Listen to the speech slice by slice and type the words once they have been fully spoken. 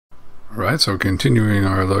Alright, so continuing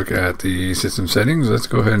our look at the system settings, let's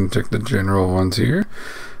go ahead and check the general ones here.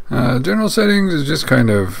 General settings is just kind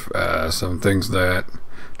of some things that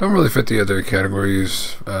don't really fit the other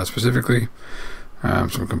categories specifically.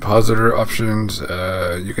 Some compositor options.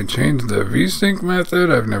 You can change the VSync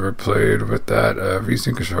method. I've never played with that.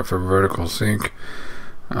 VSync is short for vertical sync.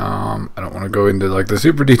 I don't want to go into like the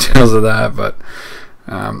super details of that, but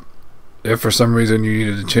if for some reason you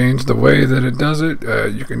needed to change the way that it does it,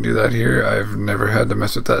 you can do that here. I've never had to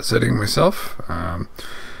mess with that setting myself.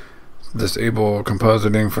 Disable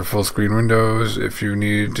compositing for full screen windows. If you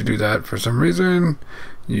need to do that for some reason,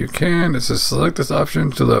 you can. It says select this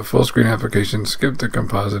option to let full screen applications skip the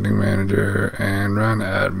compositing manager and run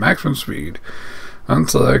at maximum speed.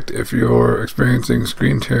 Unselect if you're experiencing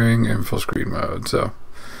screen tearing in full screen mode. So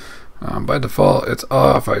by default it's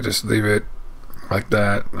off. I just leave it like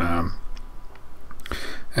that.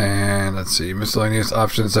 And let's see, miscellaneous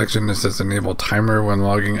options section. This says enable timer when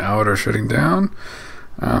logging out or shutting down.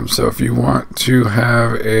 So if you want to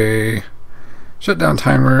have a shutdown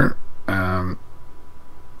timer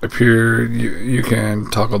appear, you can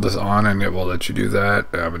toggle this on and it will let you do that.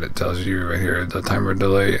 And it tells you right here the timer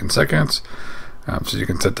delay in seconds. So you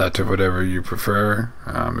can set that to whatever you prefer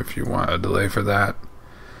if you want a delay for that.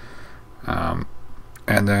 And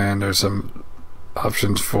then there's some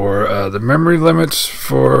options for the memory limits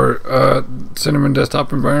for Cinnamon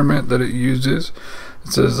desktop environment that it uses.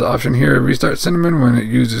 It says the option here, restart Cinnamon when it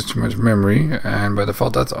uses too much memory, and by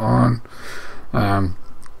default that's on.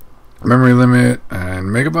 Memory limit and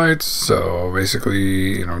megabytes, so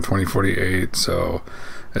basically 2048, so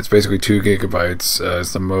it's basically 2 gigabytes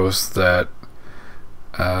is the most that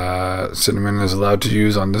Cinnamon is allowed to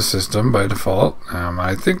use on this system by default.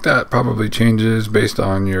 I think that probably changes based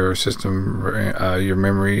on your system, your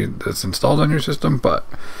memory that's installed on your system, but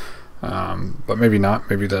maybe not.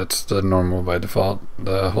 Maybe that's the normal by default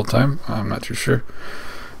the whole time. I'm not too sure.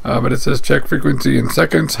 But it says check frequency in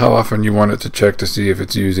seconds, how often you want it to check to see if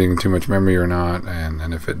it's using too much memory or not,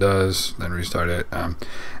 and if it does, then restart it.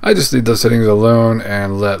 I just leave those settings alone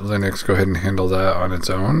and let Linux go ahead and handle that on its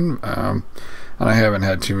own. And I haven't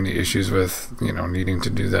had too many issues with needing to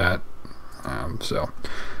do that. So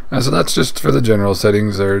that's just for the general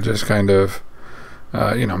settings. They're just kind of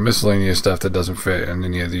miscellaneous stuff that doesn't fit in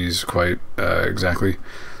any of these quite exactly.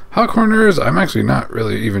 Hot corners, I'm actually not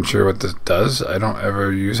really even sure what this does. I don't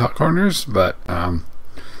ever use hot corners, but I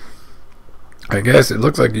guess it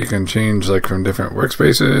looks like you can change like from different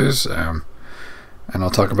workspaces, and I'll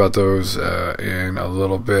talk about those in a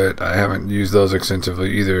little bit. I haven't used those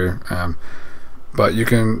extensively either, but you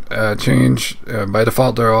can change. By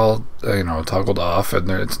default they're all toggled off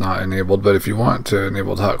and it's not enabled, but if you want to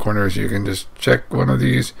enable the hot corners, you can just check one of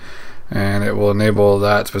these and it will enable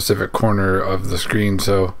that specific corner of the screen.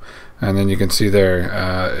 So, and then you can see there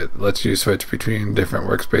it lets you switch between different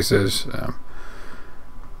workspaces,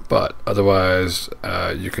 but otherwise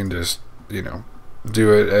you can just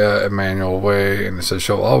do it a manual way, and it says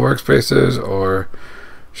show all workspaces or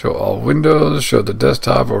show all windows, show the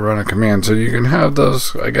desktop, or run a command. So you can have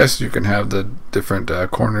those. I guess you can have the different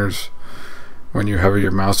corners when you hover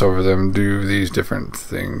your mouse over them do these different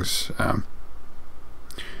things.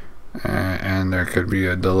 And there could be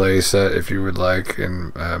a delay set if you would like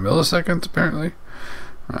in milliseconds apparently.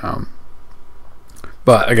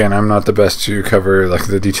 But again, I'm not the best to cover like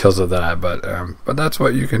the details of that, but that's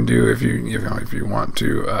what you can do if you want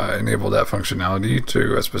to enable that functionality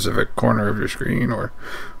to a specific corner of your screen or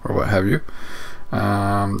what have you.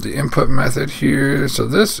 The input method here, so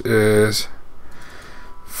this is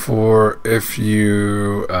for if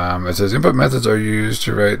you it says input methods are used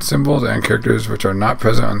to write symbols and characters which are not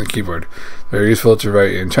present on the keyboard. They're useful to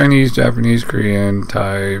write in Chinese, Japanese, Korean,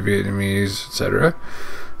 Thai, Vietnamese, etc.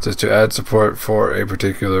 It says to add support for a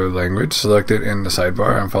particular language, select it in the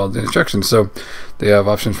sidebar and follow the instructions. So they have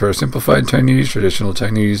options for simplified Chinese, traditional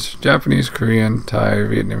Chinese, Japanese, Korean, Thai,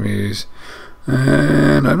 Vietnamese,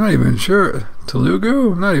 and I'm not even sure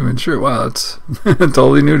Telugu. I'm not even sure. Wow, that's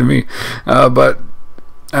totally new to me.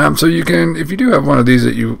 So you can, if you do have one of these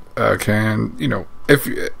that you can, if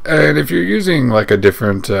you're using like a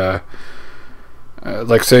different,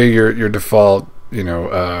 like say your default,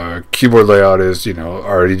 keyboard layout is,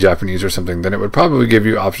 already Japanese or something, then it would probably give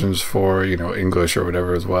you options for, English or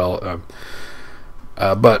whatever as well.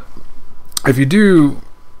 But if you do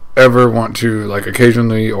ever want to, like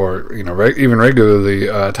occasionally or, even regularly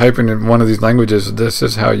type in one of these languages, this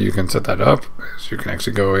is how you can set that up. So you can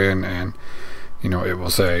actually go in and it will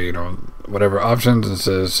say, whatever options. It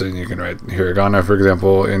says, and you can write hiragana, for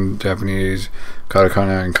example, in Japanese,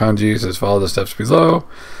 katakana and kanji. It says follow the steps below.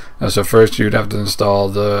 So first you'd have to install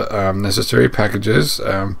the necessary packages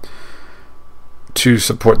to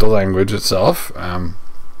support the language itself. And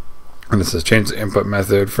it says change the input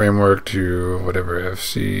method framework to whatever,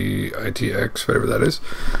 FCITX, whatever that is.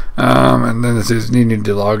 And then it says you need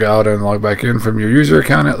to log out and log back in from your user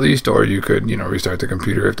account at least, or you could, restart the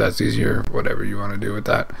computer if that's easier, whatever you want to do with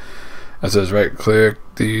that. It says right click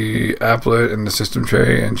the applet in the system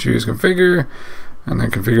tray and choose configure, and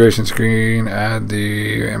then configuration screen, add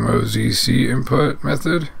the MOZC input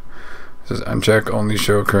method. It says uncheck only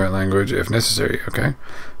show current language if necessary. Okay,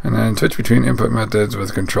 and then switch between input methods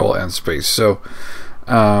with control and space. So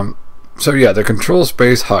yeah, the control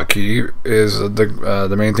space hotkey is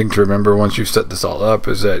the main thing to remember once you've set this all up,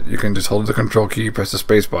 is that you can just hold the control key, press the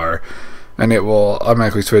space bar, and it will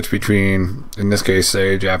automatically switch between, in this case,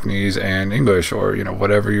 say Japanese and English, or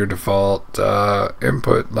whatever your default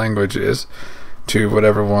input language is, to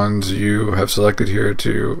whatever ones you have selected here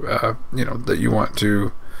to that you want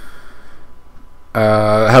to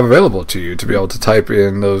have available to you to be able to type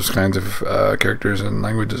in those kinds of characters and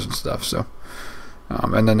languages and stuff. So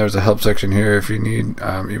and then there's a help section here if you need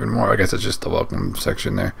even more. I guess it's just the welcome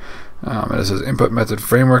section there. And it says input method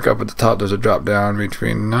framework. Up at the top there's a drop down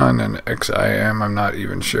between none and XIM. I'm not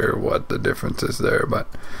even sure what the difference is there, but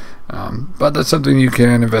that's something you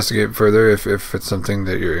can investigate further if it's something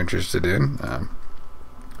that you're interested in.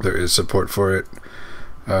 There is support for it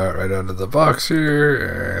right out of the box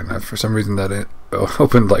here, and for some reason that it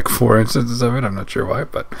opened like 4 instances of it. I'm not sure why,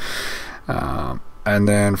 but and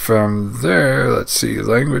then from there, let's see,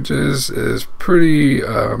 languages is pretty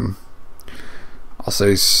I'll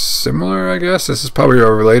say similar, I guess. This is probably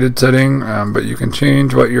a related setting, but you can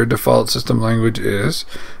change what your default system language is.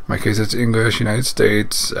 In my case it's English, United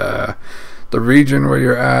States, the region where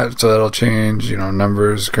you're at, so that'll change,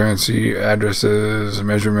 numbers, currency, addresses,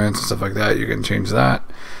 measurements, and stuff like that. You can change that.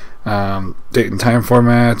 Date and time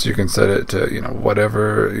formats, you can set it to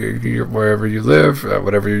whatever wherever you live,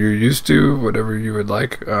 whatever you're used to, whatever you would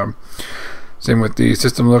like. Same with the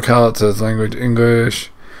system locale. It says language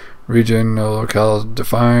English, region no locale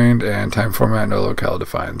defined, and time format no locale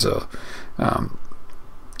defined. So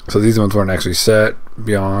so these ones weren't actually set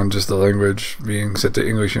beyond just the language being set to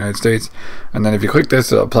English, United States. And then if you click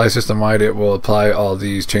this, apply system wide, it will apply all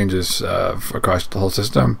these changes across the whole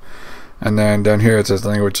system. And then down here it says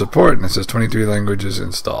language support, and it says 23 languages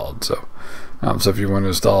installed. So if you want to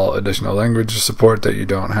install additional language support that you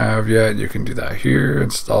don't have yet, you can do that here,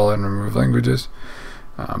 install and remove languages.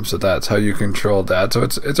 So that's how you control that. So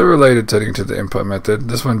it's a related setting to the input method.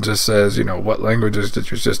 This one just says what languages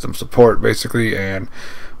does your system support basically, and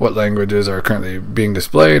what languages are currently being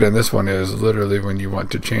displayed. And this one is literally when you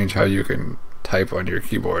want to change how you can type on your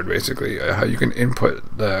keyboard, basically how you can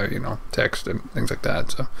input the text and things like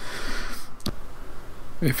that. So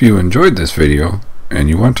if you enjoyed this video and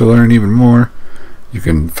you want to learn even more, you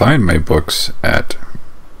can find my books at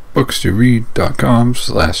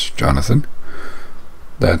bookstoread.com/Jonathan.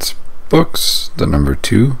 That's books, the number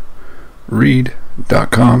 2,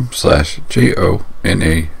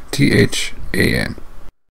 read.com/JONATHAN.